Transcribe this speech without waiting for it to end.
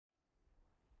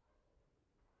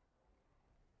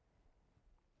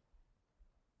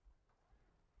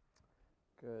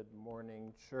Good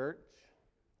morning, church.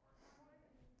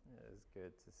 It is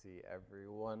good to see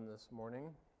everyone this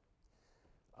morning.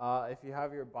 If you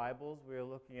have your Bibles, we are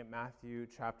looking at Matthew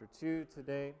chapter 2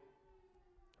 today,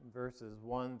 verses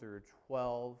 1 through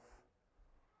 12,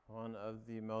 one of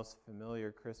the most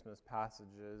familiar Christmas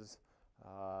passages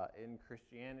in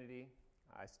Christianity.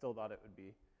 I still thought it would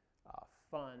be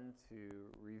fun to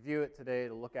review it today,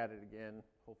 to look at it again,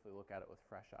 hopefully look at it with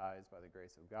fresh eyes by the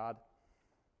grace of God,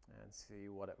 and see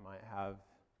what it might have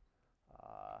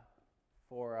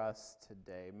for us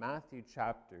today. Matthew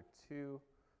chapter 2,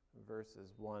 verses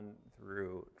 1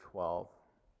 through 12.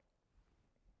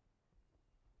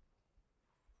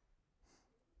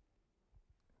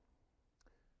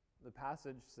 The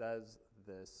passage says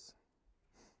this: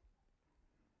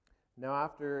 Now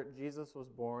after Jesus was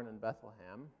born in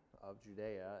Bethlehem of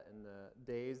Judea in the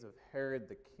days of Herod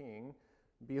the king,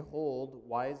 behold,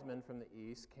 wise men from the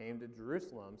east came to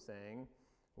Jerusalem, saying,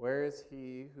 Where is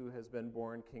he who has been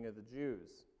born King of the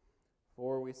Jews?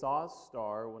 For we saw his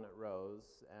star when it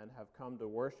rose, and have come to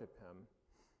worship him.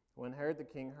 When Herod the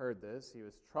king heard this, he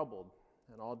was troubled,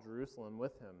 and all Jerusalem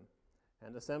with him.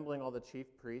 And assembling all the chief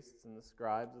priests and the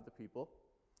scribes of the people,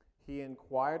 he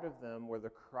inquired of them where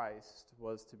the Christ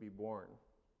was to be born.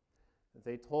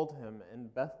 They told him, In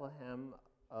Bethlehem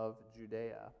of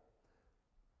Judea.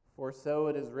 For so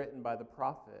it is written by the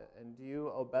prophet, And you,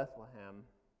 O Bethlehem,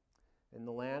 in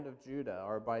the land of Judah,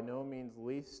 are by no means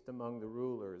least among the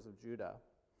rulers of Judah.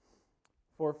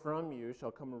 For from you shall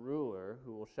come a ruler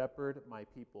who will shepherd my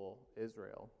people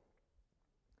Israel.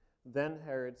 Then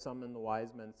Herod summoned the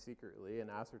wise men secretly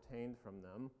and ascertained from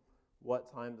them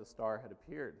what time the star had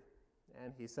appeared.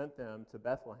 And he sent them to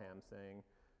Bethlehem, saying,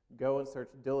 Go and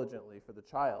search diligently for the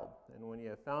child, and when you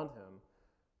have found him,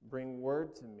 bring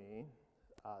word to me,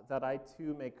 that I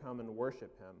too may come and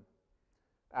worship him.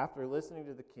 After listening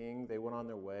to the king, they went on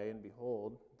their way, and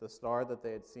behold, the star that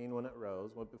they had seen when it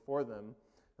rose went before them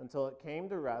until it came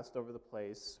to rest over the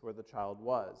place where the child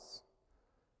was.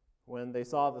 When they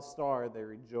saw the star, they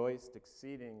rejoiced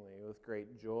exceedingly with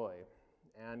great joy.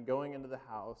 And going into the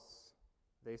house,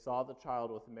 they saw the child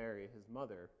with Mary, his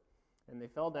mother, and they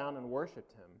fell down and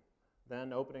worshipped him.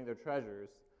 Then, opening their treasures,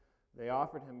 they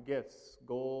offered him gifts,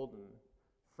 gold and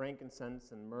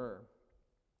frankincense and myrrh.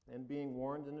 And being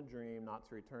warned in a dream not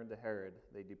to return to Herod,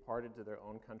 they departed to their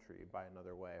own country by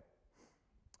another way.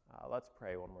 Let's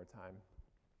pray one more time.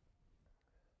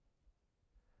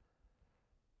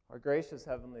 Our gracious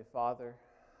Heavenly Father,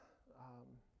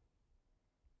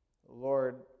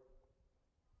 Lord,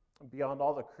 beyond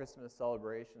all the Christmas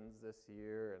celebrations this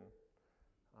year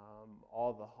and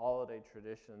all the holiday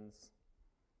traditions,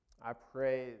 I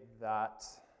pray that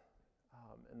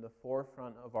in the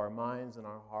forefront of our minds and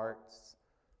our hearts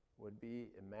would be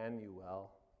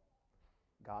Emmanuel,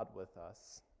 God with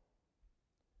us.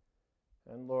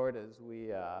 And Lord, as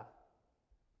we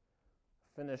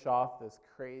finish off this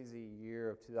crazy year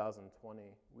of 2020,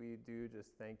 we do just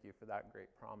thank you for that great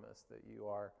promise that you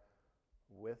are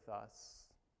with us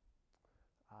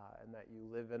and that you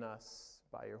live in us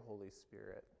by your Holy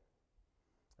Spirit.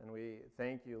 And we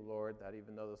thank you, Lord, that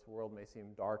even though this world may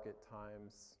seem dark at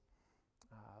times,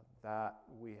 that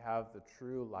we have the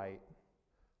true light,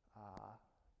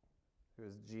 who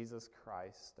is Jesus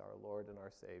Christ, our Lord and our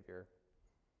Savior.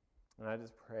 And I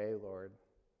just pray, Lord,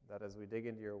 that as we dig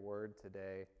into your word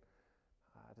today,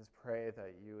 I just pray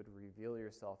that you would reveal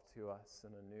yourself to us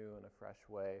in a new and a fresh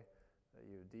way, that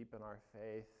you would deepen our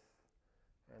faith,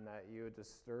 and that you would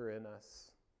just stir in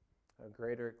us a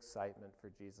greater excitement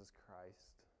for Jesus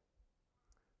Christ,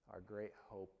 our great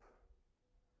hope.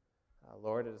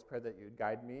 Lord, I just pray that you would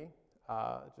guide me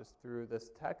just through this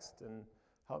text and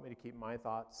help me to keep my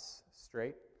thoughts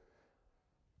straight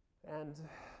and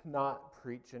not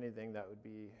preach anything that would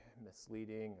be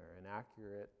misleading or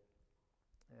inaccurate.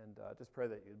 And just pray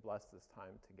that you'd bless this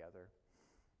time together.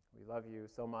 We love you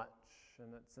so much,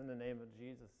 and it's in the name of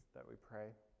Jesus that we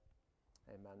pray.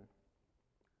 Amen.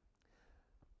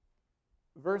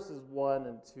 Verses 1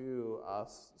 and 2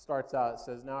 starts out, it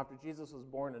says, Now after Jesus was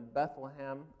born in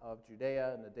Bethlehem of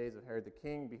Judea in the days of Herod the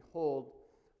king, behold,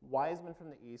 wise men from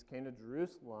the east came to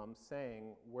Jerusalem,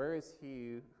 saying, Where is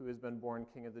he who has been born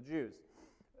King of the Jews?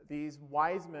 These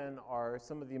wise men are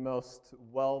some of the most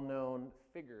well-known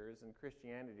figures in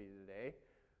Christianity today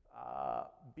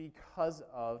because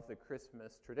of the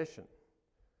Christmas tradition.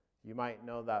 You might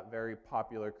know that very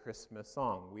popular Christmas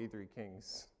song, We Three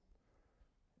Kings.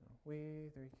 We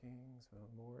three kings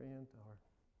from Orient are,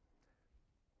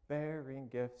 bearing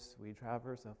gifts we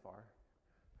traverse afar.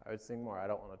 I would sing more. I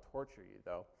don't want to torture you,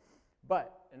 though.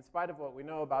 But in spite of what we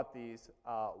know about these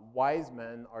wise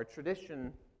men, our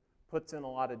tradition puts in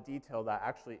a lot of detail that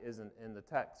actually isn't in the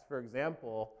text. For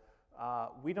example,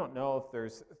 we don't know if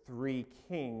there's 3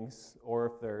 kings or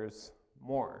if there's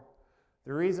more.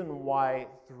 The reason why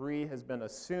 3 has been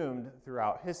assumed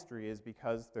throughout history is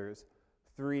because there's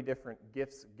 3 different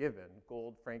gifts given: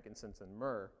 gold, frankincense, and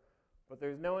myrrh. But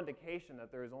there's no indication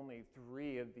that there's only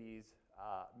 3 of these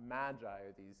magi,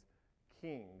 or these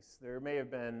kings. There may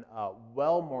have been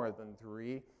well more than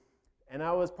 3, and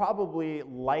that was probably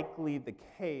likely the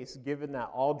case given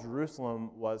that all Jerusalem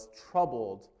was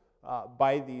troubled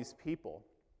by these people.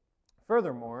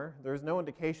 Furthermore, there's no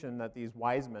indication that these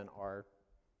wise men are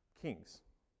kings.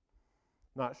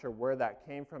 Not sure where that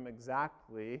came from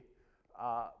exactly,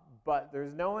 but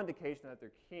there's no indication that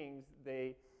they're kings.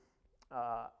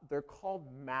 They're called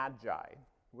magi,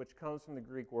 which comes from the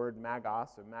Greek word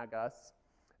magos, or magus,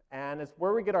 and it's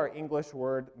where we get our English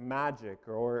word magic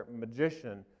or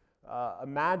magician. A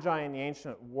magi in the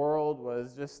ancient world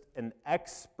was just an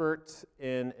expert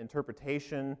in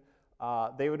interpretation.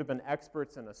 They would have been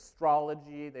experts in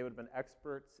astrology. They would have been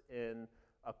experts in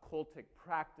occultic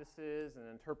practices and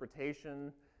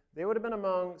interpretation. They would have been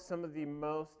among some of the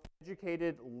most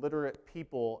educated, literate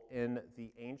people in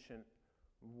the ancient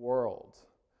world.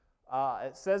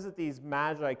 It says that these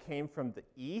magi came from the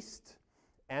east,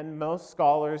 and most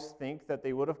scholars think that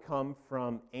they would have come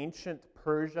from ancient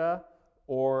Persia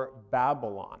or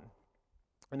Babylon.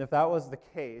 And if that was the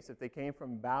case, if they came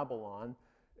from Babylon,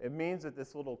 it means that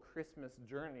this little Christmas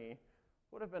journey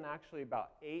would have been actually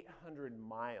about 800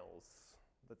 miles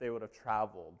that they would have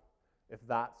traveled if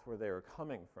that's where they were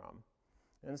coming from.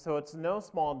 And so it's no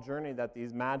small journey that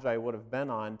these magi would have been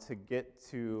on to get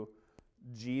to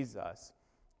Jesus.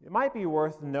 It might be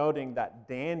worth noting that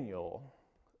Daniel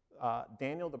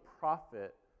the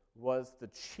prophet, was the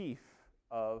chief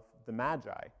of the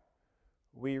magi.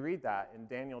 We read that in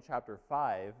Daniel chapter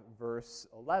 5, verse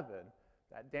 11,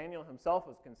 that Daniel himself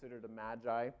was considered a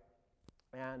magi.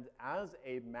 And as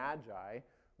a magi,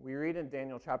 we read in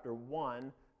Daniel chapter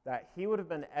 1 that he would have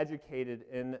been educated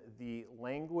in the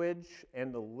language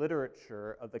and the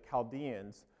literature of the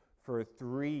Chaldeans for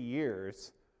 3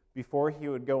 years before he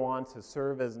would go on to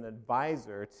serve as an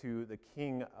advisor to the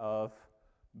king of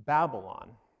Babylon.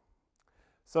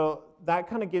 So that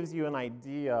kind of gives you an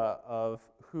idea of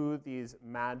who these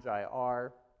magi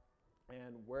are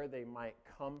and where they might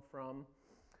come from.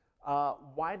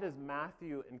 Why does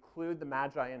Matthew include the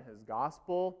magi in his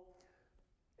gospel?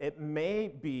 It may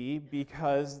be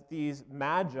because these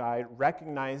magi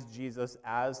recognized Jesus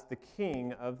as the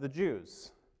king of the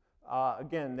Jews.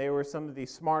 Again, they were some of the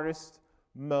smartest,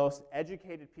 most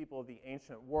educated people of the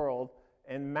ancient world,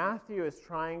 and Matthew is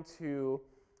trying to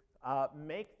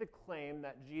make the claim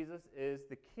that Jesus is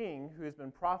the king who has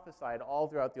been prophesied all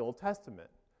throughout the Old Testament.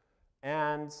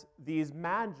 And these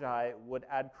magi would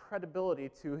add credibility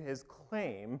to his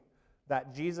claim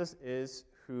that Jesus is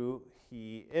who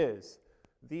he is.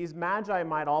 These magi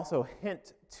might also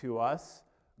hint to us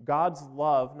God's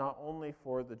love not only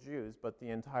for the Jews, but the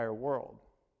entire world.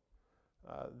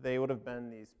 They would have been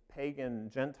these pagan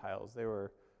Gentiles. They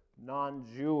were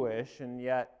non-Jewish, and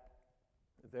yet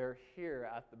they're here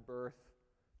at the birth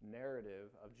narrative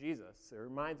of Jesus. It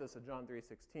reminds us of John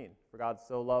 3:16. For God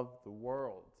so loved the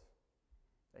world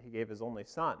that he gave his only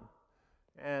son.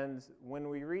 And when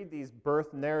we read these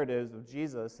birth narratives of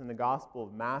Jesus in the Gospel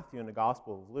of Matthew and the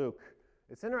Gospel of Luke,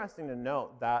 it's interesting to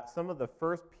note that some of the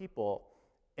first people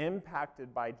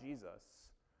impacted by Jesus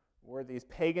were these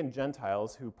pagan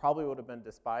Gentiles who probably would have been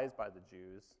despised by the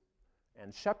Jews,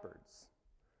 and shepherds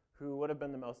who would have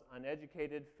been the most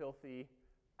uneducated, filthy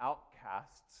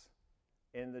outcasts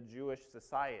in the Jewish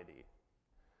society.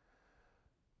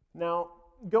 Now,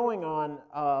 going on,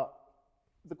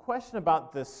 the question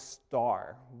about this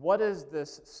star. What is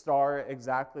this star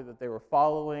exactly that they were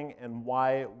following, and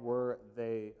why were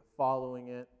they following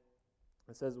it?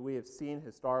 It says, we have seen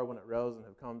his star when it rose and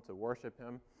have come to worship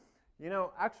him. You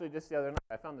know, actually just the other night,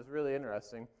 I found this really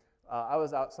interesting. I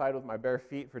was outside with my bare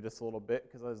feet for just a little bit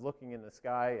because I was looking in the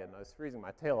sky and I was freezing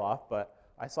my tail off, but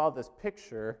I saw this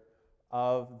picture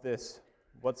of this,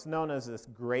 what's known as this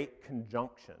great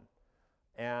conjunction.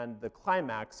 And the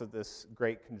climax of this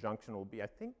great conjunction will be, I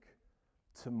think,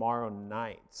 tomorrow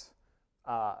night.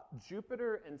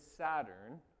 Jupiter and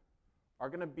Saturn are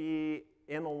going to be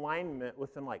in alignment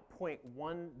within like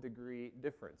 0.1 degree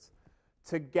difference.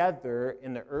 Together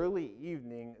in the early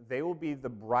evening, they will be the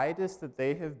brightest that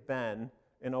they have been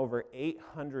in over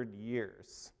 800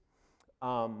 years.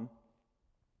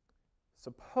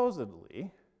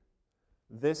 Supposedly,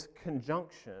 this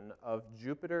conjunction of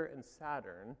Jupiter and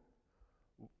Saturn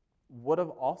would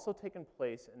have also taken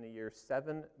place in the year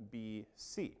 7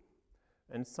 BC.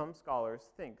 And some scholars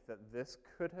think that this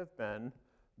could have been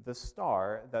the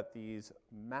star that these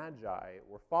magi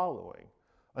were following.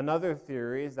 Another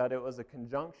theory is that it was a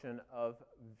conjunction of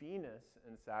Venus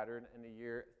and Saturn in the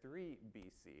year 3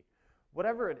 BC.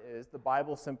 Whatever it is, the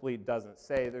Bible simply doesn't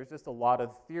say. There's just a lot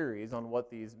of theories on what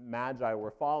these magi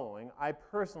were following. I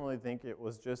personally think it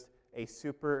was just a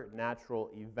supernatural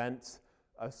event,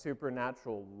 a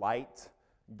supernatural light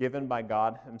given by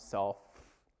God himself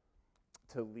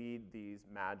to lead these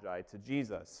magi to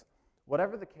Jesus.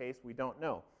 Whatever the case, we don't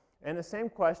know. And the same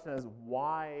question as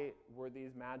why were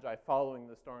these magi following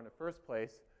the star in the first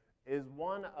place is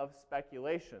one of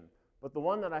speculation. But the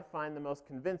one that I find the most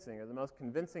convincing, or the most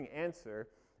convincing answer,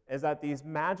 is that these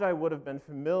magi would have been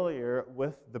familiar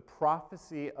with the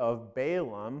prophecy of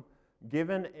Balaam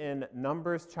given in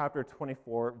Numbers chapter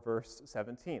 24, verse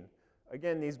 17.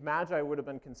 Again, these magi would have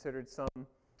been considered some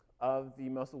of the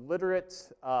most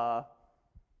literate,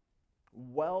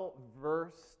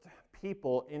 well-versed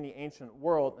people in the ancient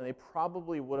world, and they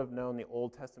probably would have known the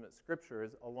Old Testament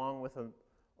scriptures along with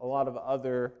a lot of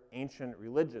other ancient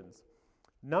religions.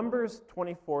 Numbers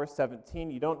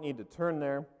 24:17, you don't need to turn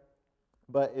there,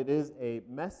 but it is a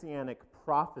messianic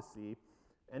prophecy.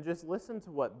 And just listen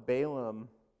to what Balaam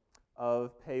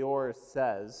of Peor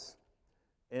says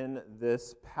in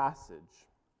this passage.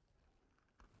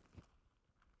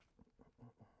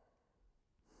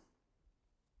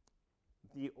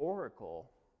 The oracle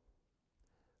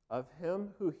of him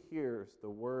who hears the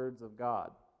words of God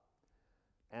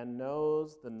and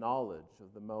knows the knowledge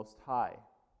of the Most High,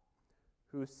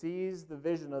 who sees the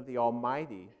vision of the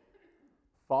Almighty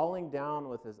falling down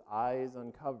with his eyes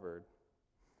uncovered.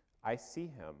 I see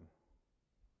him,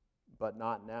 but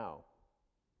not now.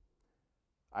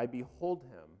 I behold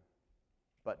him,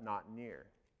 but not near.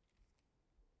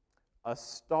 A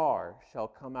star shall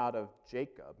come out of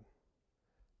Jacob,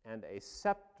 and a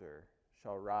scepter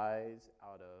shall rise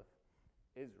out of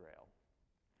Israel.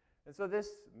 And so this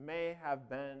may have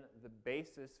been the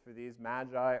basis for these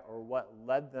magi, or what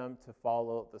led them to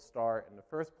follow the star in the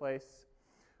first place.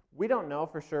 We don't know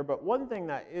for sure, but one thing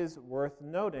that is worth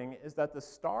noting is that the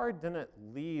star didn't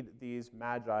lead these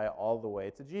magi all the way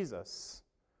to Jesus.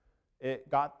 It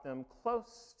got them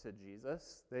close to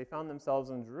Jesus. They found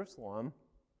themselves in Jerusalem,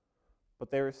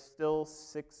 but they were still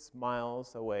 6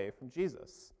 miles away from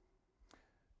Jesus.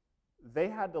 They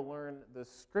had to learn the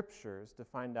scriptures to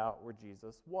find out where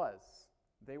Jesus was.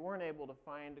 They weren't able to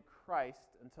find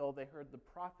Christ until they heard the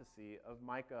prophecy of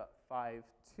Micah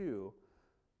 5:2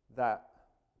 that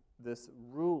this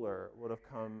ruler would have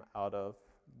come out of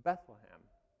Bethlehem.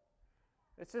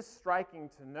 It's just striking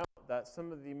to note that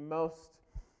some of the most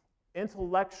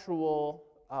intellectual,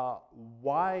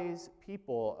 wise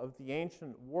people of the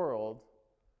ancient world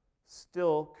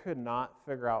still could not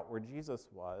figure out where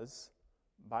Jesus was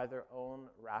by their own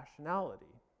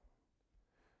rationality.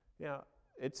 You know,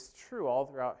 it's true all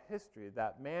throughout history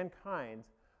that mankind,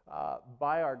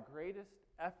 by our greatest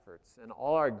efforts and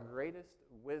all our greatest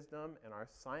wisdom and our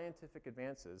scientific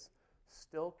advances,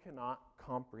 still cannot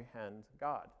comprehend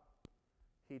God.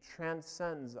 He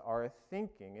transcends our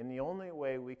thinking, and the only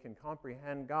way we can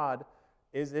comprehend God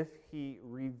is if he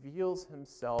reveals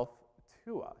himself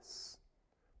to us.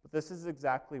 But this is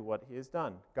exactly what he has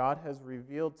done. God has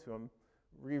revealed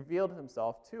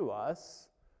himself to us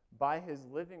by his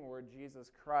living word,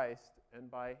 Jesus Christ, and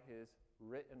by his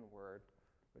written word,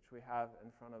 which we have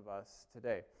in front of us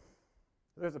today.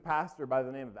 There's a pastor by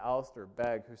the name of Alistair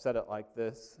Begg who said it like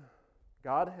this: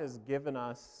 God has given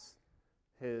us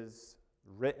his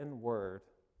written word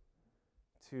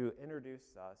to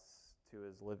introduce us to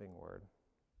his living word.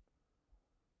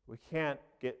 We can't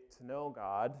get to know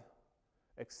God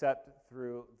except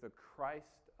through the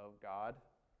Christ of God,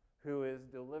 who is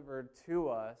delivered to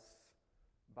us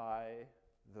by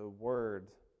the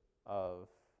Word of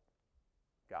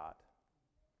God.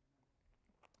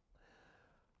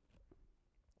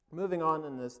 Moving on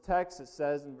in this text, it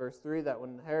says in verse 3 that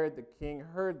when Herod the king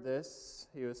heard this,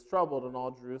 he was troubled, and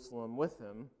all Jerusalem with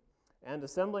him. And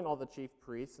assembling all the chief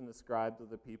priests and the scribes of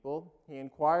the people, he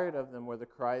inquired of them where the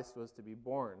Christ was to be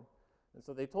born. And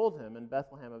so they told him, in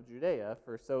Bethlehem of Judea,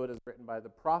 for so it is written by the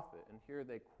prophet. And here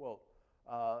they quote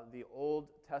the Old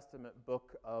Testament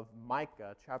book of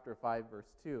Micah, chapter 5,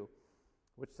 verse 2,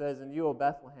 which says, And you, O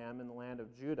Bethlehem, in the land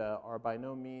of Judah, are by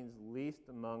no means least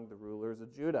among the rulers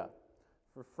of Judah.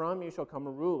 For from you shall come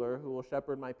a ruler who will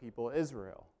shepherd my people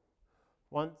Israel.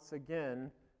 Once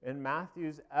again, in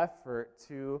Matthew's effort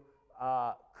to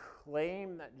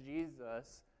claim that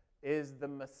Jesus is the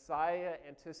Messiah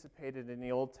anticipated in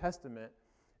the Old Testament,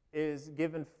 is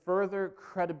given further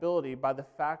credibility by the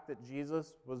fact that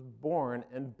Jesus was born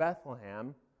in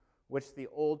Bethlehem, which the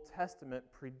Old Testament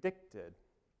predicted.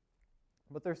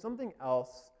 But there's something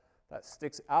else that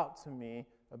sticks out to me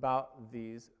about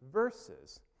these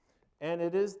verses, and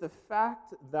it is the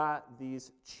fact that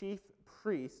these chief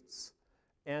priests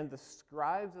and the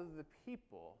scribes of the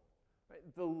people, right,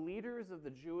 the leaders of the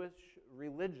Jewish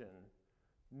religion,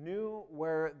 knew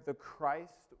where the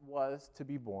Christ was to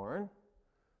be born.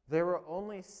 They were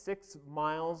only 6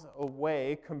 miles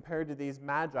away compared to these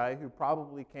magi who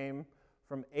probably came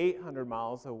from 800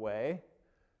 miles away,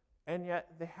 and yet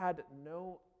they had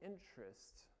no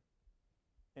interest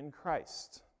in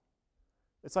Christ.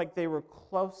 It's like they were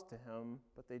close to him,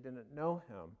 but they didn't know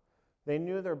him. They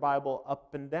knew their Bible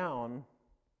up and down,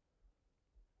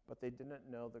 but they didn't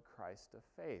know the Christ of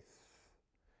faith.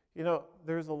 You know,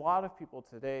 there's a lot of people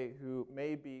today who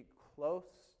may be close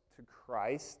to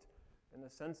Christ in the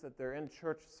sense that they're in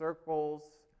church circles,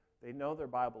 they know their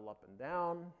Bible up and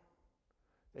down,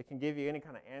 they can give you any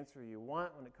kind of answer you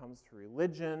want when it comes to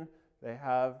religion, they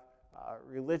have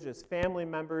religious family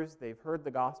members, they've heard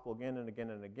the gospel again and again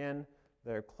and again,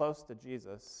 they're close to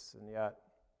Jesus, and yet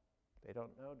they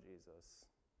don't know Jesus.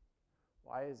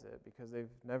 Why is it? Because they've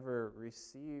never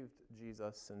received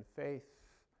Jesus in faith.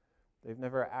 They've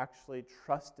never actually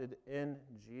trusted in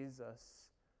Jesus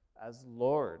as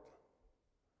Lord.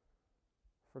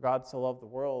 For God so loved the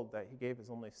world that he gave his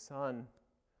only Son,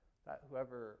 that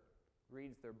whoever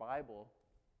reads their Bible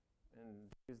and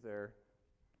does their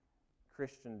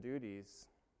Christian duties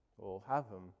will have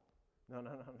him. No.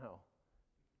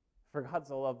 For God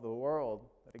so loved the world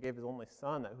that he gave his only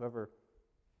Son, that whoever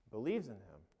believes in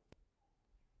him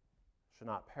should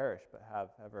not perish but have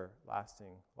everlasting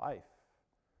life,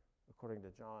 according to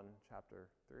John chapter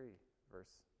 3,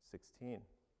 verse 16.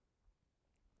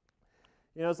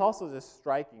 You know, it's also just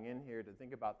striking in here to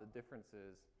think about the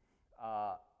differences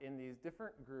in these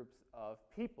different groups of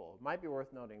people. It might be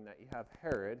worth noting that you have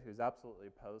Herod, who's absolutely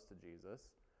opposed to Jesus.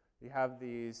 You have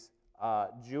these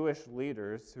Jewish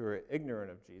leaders who are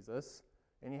ignorant of Jesus,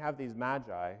 and you have these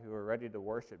magi who are ready to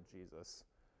worship Jesus.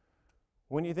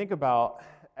 When you think about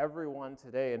everyone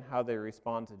today and how they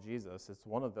respond to Jesus, it's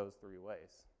one of those 3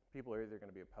 ways. People are either going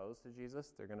to be opposed to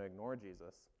Jesus, they're going to ignore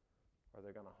Jesus, or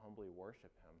they're going to humbly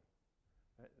worship him.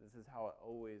 Right? This is how it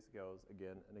always goes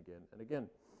again and again and again.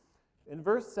 In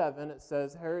verse 7, it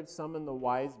says, Herod summoned the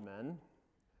wise men,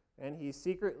 and he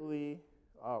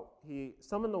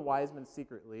summoned the wise men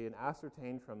secretly and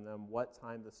ascertained from them what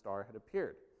time the star had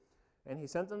appeared. And he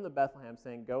sent them to Bethlehem,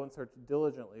 saying, Go and search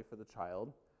diligently for the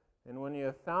child, and when you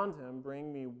have found him,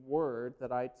 bring me word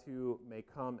that I too may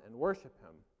come and worship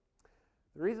him.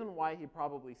 The reason why he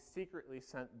probably secretly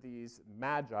sent these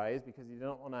magi is because he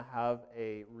didn't want to have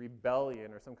a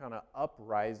rebellion or some kind of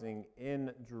uprising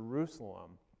in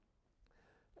Jerusalem.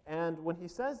 And when he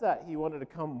says that he wanted to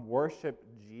come worship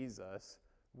Jesus,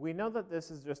 we know that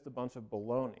this is just a bunch of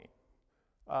baloney.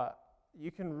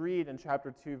 You can read in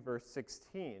chapter 2, verse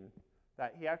 16,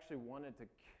 that he actually wanted to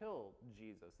kill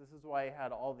Jesus. This is why he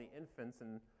had all the infants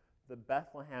in the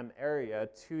Bethlehem area,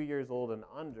 2 years old and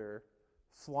under,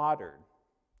 slaughtered.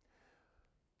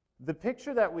 The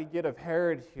picture that we get of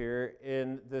Herod here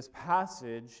in this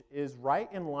passage is right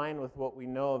in line with what we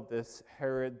know of this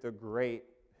Herod the Great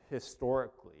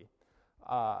historically.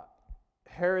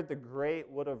 Herod the Great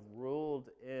would have ruled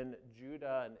in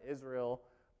Judah and Israel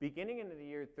beginning in the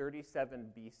year 37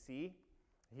 BC.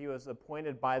 He was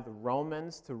appointed by the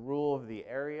Romans to rule over the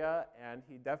area, and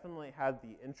he definitely had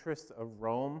the interests of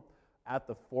Rome at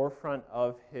the forefront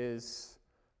of his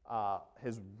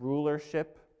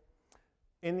rulership.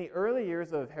 In the early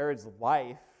years of Herod's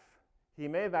life, he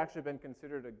may have actually been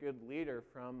considered a good leader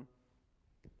from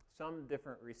some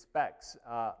different respects.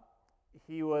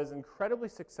 He was incredibly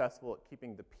successful at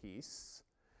keeping the peace.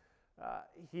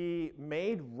 He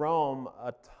made Rome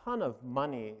a ton of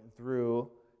money through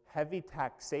heavy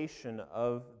taxation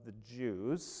of the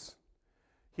Jews.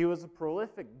 He was a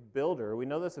prolific builder. We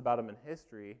know this about him in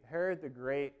history. Herod the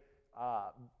Great,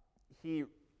 he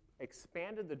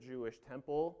expanded the Jewish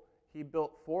temple. He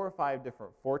built 4 or 5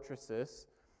 different fortresses.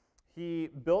 He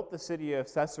built the city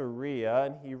of Caesarea,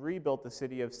 and he rebuilt the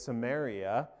city of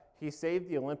Samaria. He saved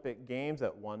the Olympic Games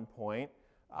at one point.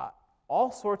 All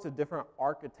sorts of different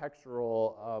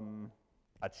architectural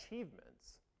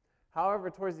achievements. However,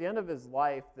 towards the end of his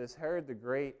life, this Herod the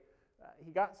Great,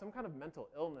 he got some kind of mental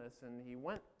illness, and he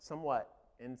went somewhat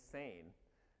insane.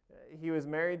 He was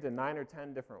married to 9 or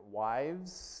 10 different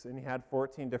wives, and he had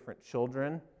 14 different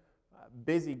children.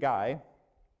 Busy guy.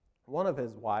 One of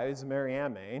his wives,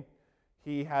 Mariamne,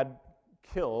 he had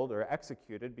killed or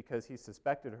executed because he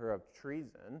suspected her of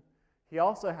treason. He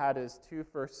also had his two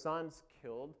first sons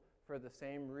killed for the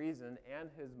same reason, and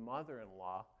his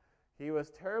mother-in-law. He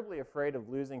was terribly afraid of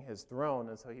losing his throne,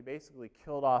 and so he basically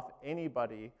killed off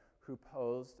anybody who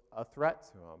posed a threat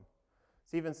to him.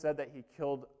 It's even said that he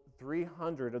killed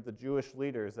 300 of the Jewish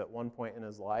leaders at one point in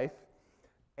his life.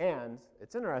 And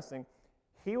it's interesting,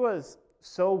 he was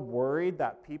so worried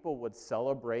that people would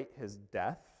celebrate his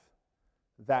death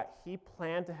that he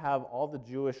planned to have all the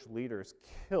Jewish leaders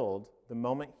killed the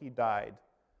moment he died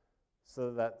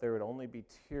so that there would only be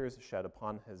tears shed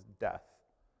upon his death,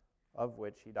 of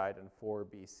which he died in 4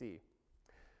 BC.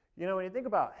 You know, when you think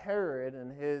about Herod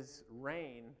and his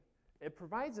reign, it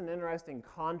provides an interesting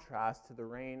contrast to the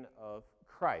reign of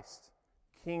Christ.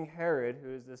 King Herod,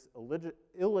 who is this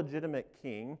illegitimate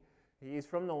king, he's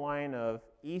from the line of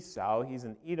Esau. He's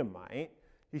an Edomite.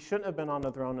 He shouldn't have been on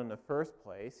the throne in the first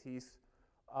place. He's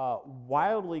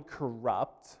wildly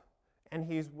corrupt, and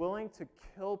he's willing to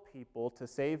kill people to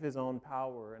save his own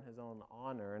power and his own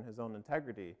honor and his own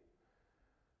integrity.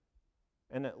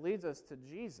 And it leads us to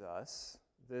Jesus,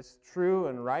 this true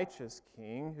and righteous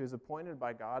king who's appointed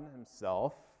by God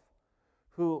himself,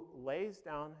 who lays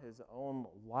down his own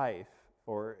life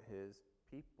for his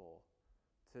people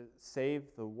to save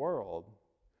the world.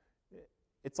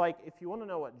 It's like, if you want to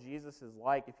know what Jesus is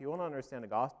like, if you want to understand the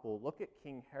gospel, look at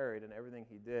King Herod and everything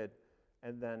he did,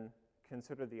 and then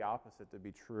consider the opposite to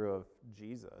be true of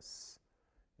Jesus.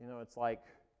 You know, it's like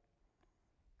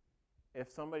if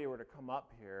somebody were to come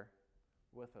up here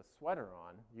with a sweater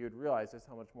on, you'd realize just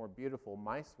how much more beautiful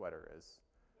my sweater is,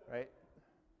 right?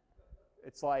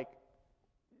 It's like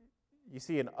you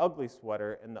see an ugly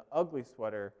sweater, and the ugly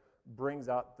sweater brings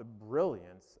out the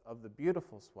brilliance of the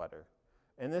beautiful sweater.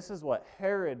 And this is what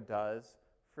Herod does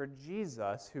for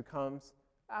Jesus, who comes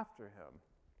after him.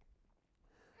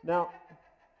 Now,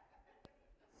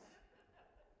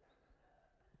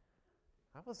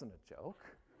 that wasn't a joke.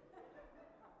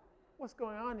 What's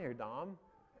going on here, Dom?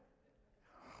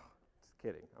 Just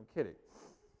kidding. I'm kidding.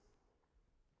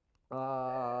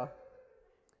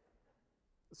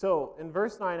 So, in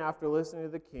verse 9, after listening to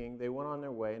the king, they went on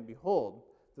their way, and behold,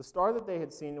 the star that they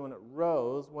had seen when it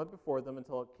rose went before them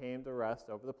until it came to rest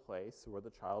over the place where the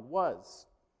child was.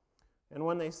 And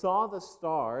when they saw the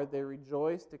star, they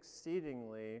rejoiced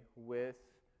exceedingly with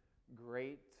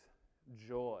great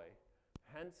joy.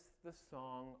 Hence the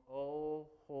song, O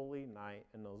Holy Night,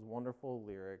 and those wonderful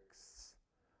lyrics,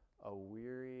 a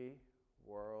weary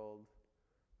world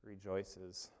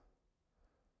rejoices.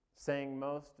 Sang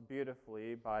most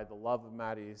beautifully by the love of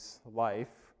Maddie's life,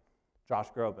 Josh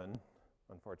Groban.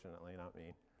 Unfortunately, not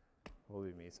me. Will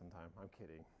be me sometime. I'm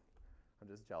kidding. I'm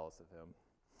just jealous of him.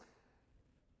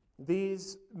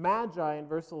 These magi in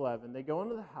verse 11, they go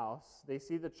into the house, they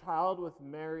see the child with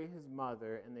Mary, his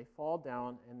mother, and they fall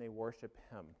down and they worship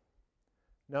him.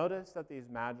 Notice that these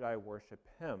magi worship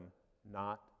him,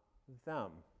 not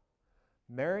them.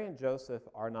 Mary and Joseph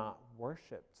are not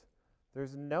worshipped.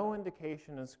 There's no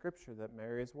indication in Scripture that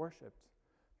Mary is worshipped.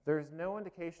 There's no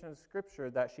indication in Scripture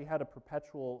that she had a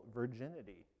perpetual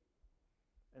virginity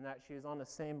and that she is on the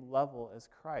same level as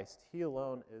Christ. He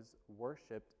alone is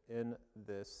worshipped in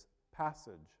this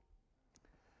passage.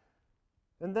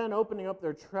 And then, opening up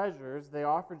their treasures, they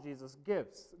offer Jesus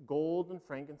gifts, gold and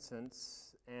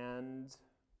frankincense and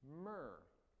myrrh.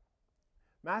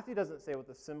 Matthew doesn't say what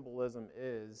the symbolism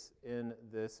is in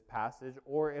this passage,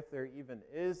 or if there even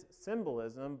is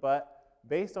symbolism, but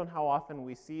based on how often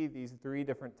we see these 3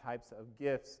 different types of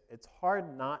gifts, it's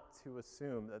hard not to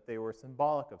assume that they were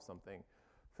symbolic of something.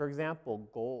 For example,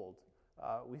 gold.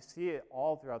 We see it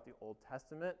all throughout the Old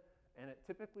Testament, and it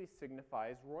typically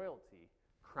signifies royalty.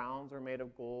 Crowns are made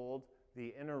of gold.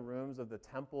 The inner rooms of the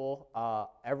temple,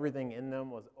 everything in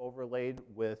them was overlaid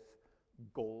with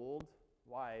gold.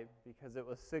 Why? Because it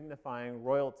was signifying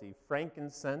royalty.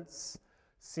 Frankincense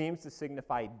seems to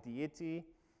signify deity.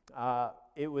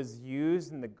 It was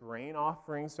used in the grain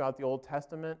offerings throughout the Old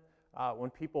Testament. When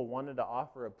people wanted to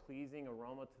offer a pleasing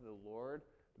aroma to the Lord,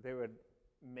 they would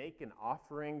make an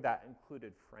offering that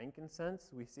included frankincense.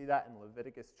 We see that in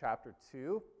Leviticus chapter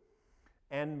 2.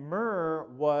 And myrrh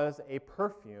was a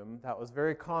perfume that was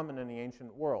very common in the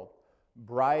ancient world.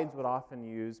 Brides would often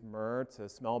use myrrh to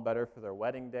smell better for their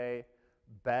wedding day.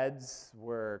 Beds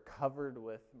were covered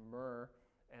with myrrh.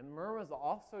 And myrrh was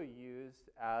also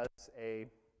used as a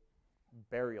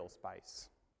burial spice.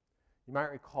 You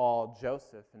might recall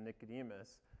Joseph and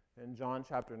Nicodemus in John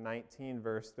chapter 19,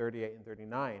 verse 38 and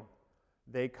 39.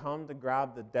 They come to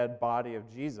grab the dead body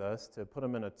of Jesus to put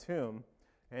him in a tomb,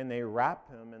 and they wrap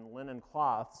him in linen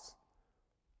cloths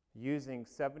using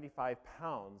 75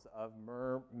 pounds of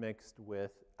myrrh mixed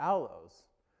with aloes.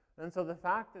 And so the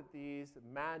fact that these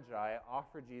magi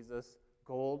offer Jesus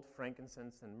gold,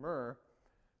 frankincense, and myrrh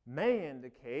may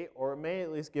indicate, or may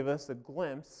at least give us a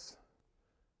glimpse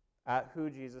at who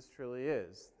Jesus truly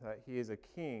is, that he is a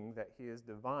king, that he is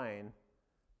divine,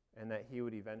 and that he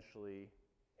would eventually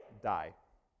die.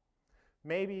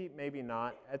 Maybe, maybe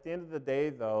not. At the end of the day,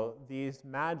 though, these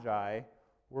magi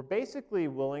were basically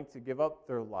willing to give up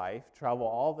their life, travel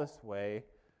all this way,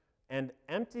 and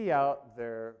empty out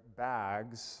their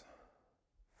bags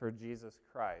for Jesus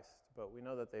Christ. But we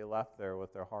know that they left there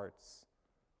with their hearts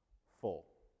full.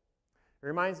 It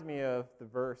reminds me of the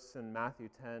verse in Matthew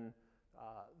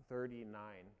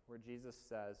 10:39, where Jesus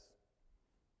says,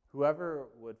 "Whoever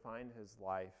would find his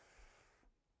life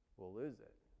will lose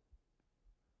it.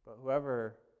 But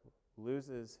whoever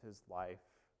loses his life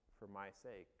for my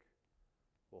sake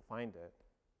will find it."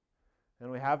 And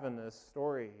we have in this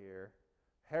story here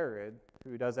Herod,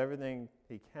 who does everything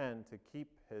he can to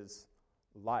keep his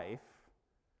life.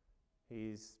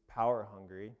 He's power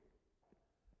hungry,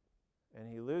 and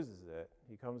he loses it.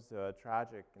 He comes to a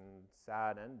tragic and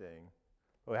sad ending.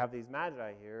 But we have these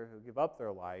magi here who give up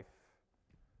their life,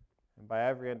 and by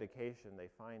every indication they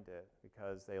find it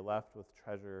because they left with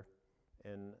treasure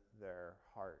in their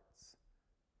hearts.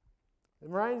 It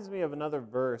reminds me of another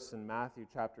verse in Matthew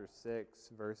chapter 6,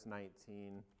 verse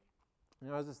 19.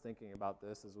 I was just thinking about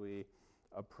this as we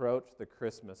approach the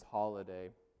Christmas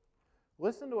holiday.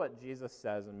 Listen to what Jesus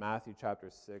says in Matthew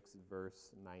chapter 6,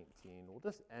 verse 19. We'll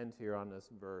just end here on this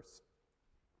verse.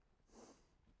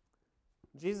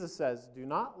 Jesus says, "Do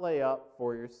not lay up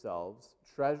for yourselves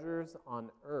treasures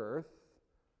on earth,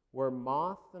 where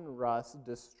moth and rust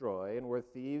destroy and where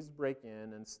thieves break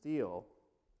in and steal.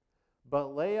 But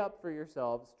lay up for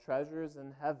yourselves treasures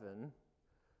in heaven,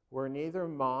 where neither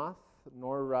moth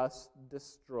nor rust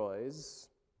destroys,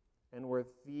 and where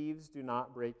thieves do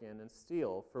not break in and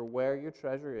steal. For where your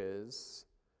treasure is,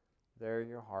 there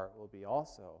your heart will be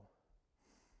also."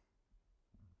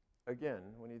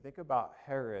 Again, when you think about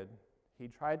Herod, he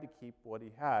tried to keep what he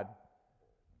had,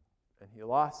 and he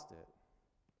lost it.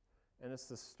 And it's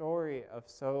the story of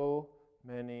so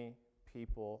many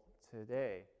people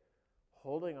today,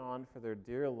 holding on for their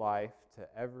dear life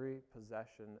to every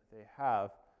possession that they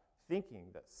have,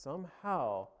 thinking that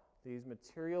somehow these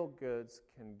material goods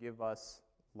can give us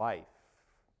life,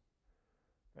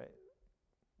 right?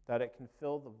 That it can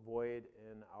fill the void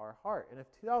in our heart. And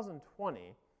if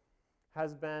 2020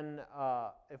 has been,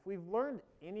 if we've learned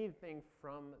anything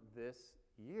from this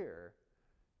year,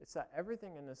 it's that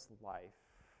everything in this life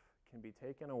can be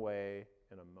taken away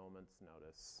in a moment's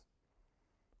notice.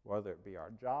 Whether it be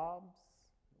our jobs,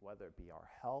 whether it be our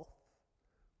health,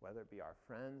 whether it be our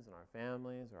friends and our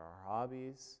families or our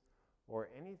hobbies, or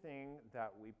anything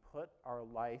that we put our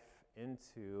life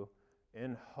into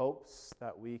in hopes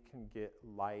that we can get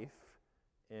life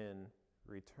in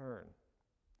return.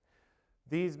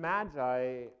 These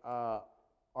magi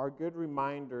are good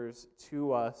reminders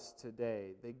to us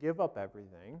today. They give up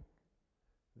everything.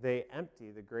 They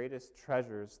empty the greatest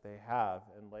treasures they have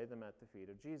and lay them at the feet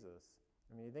of Jesus.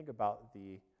 I mean, you think about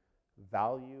the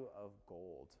value of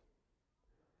gold.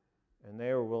 And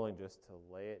they were willing just to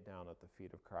lay it down at the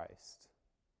feet of Christ.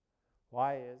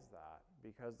 Why is that?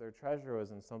 Because their treasure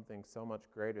was in something so much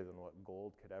greater than what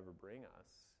gold could ever bring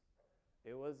us.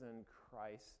 It was in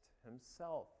Christ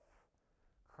himself.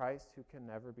 Christ who can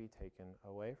never be taken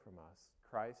away from us.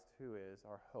 Christ who is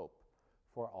our hope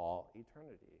for all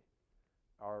eternity.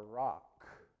 Our rock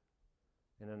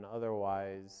in an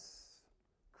otherwise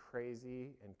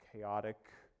crazy and chaotic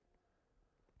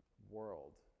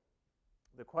world.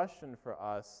 The question for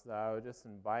us that I would just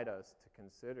invite us to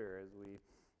consider as we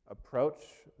approach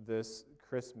this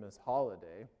Christmas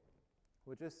holiday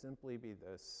would just simply be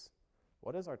this: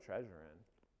 what is our treasure in?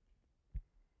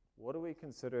 What do we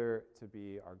consider to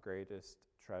be our greatest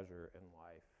treasure in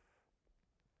life?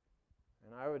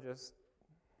 And I would just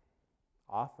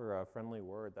offer a friendly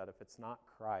word that if it's not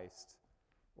Christ,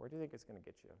 where do you think it's going to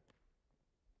get you?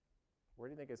 Where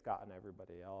do you think it's gotten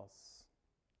everybody else?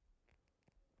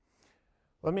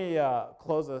 Let me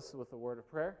close us with a word of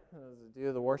prayer. As I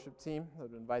do, the worship team, I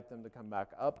would invite them to come back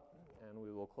up, and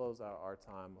we will close out our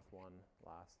time with one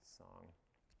last song.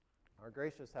 Our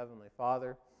gracious Heavenly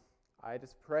Father, I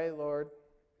just pray, Lord,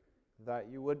 that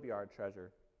you would be our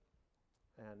treasure,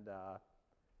 and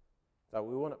that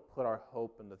we wouldn't put our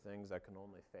hope into things that can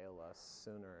only fail us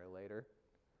sooner or later.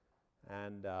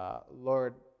 And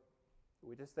Lord,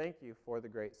 we just thank you for the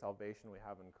great salvation we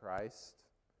have in Christ,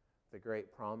 the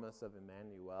great promise of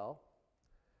Emmanuel.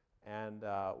 And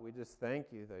we just thank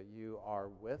you that you are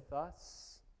with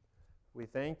us. We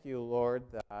thank you, Lord,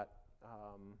 that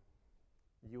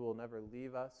you will never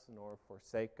leave us nor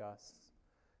forsake us.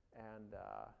 And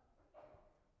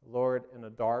Lord, in a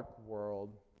dark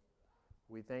world,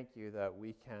 we thank you that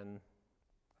we can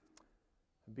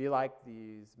be like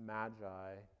these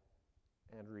magi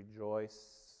and rejoice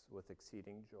with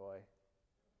exceeding joy,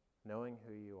 knowing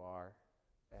who you are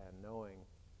and knowing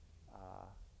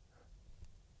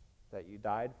that you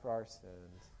died for our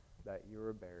sins, that you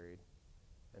were buried,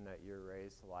 and that you're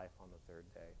raised to life on the third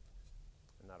day,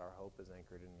 and that our hope is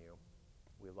anchored in you.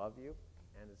 We love you,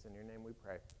 and it's in your name we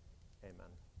pray. Amen.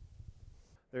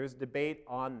 There's debate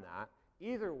on that.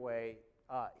 Either way,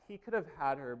 he could have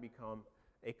had her become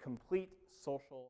a complete social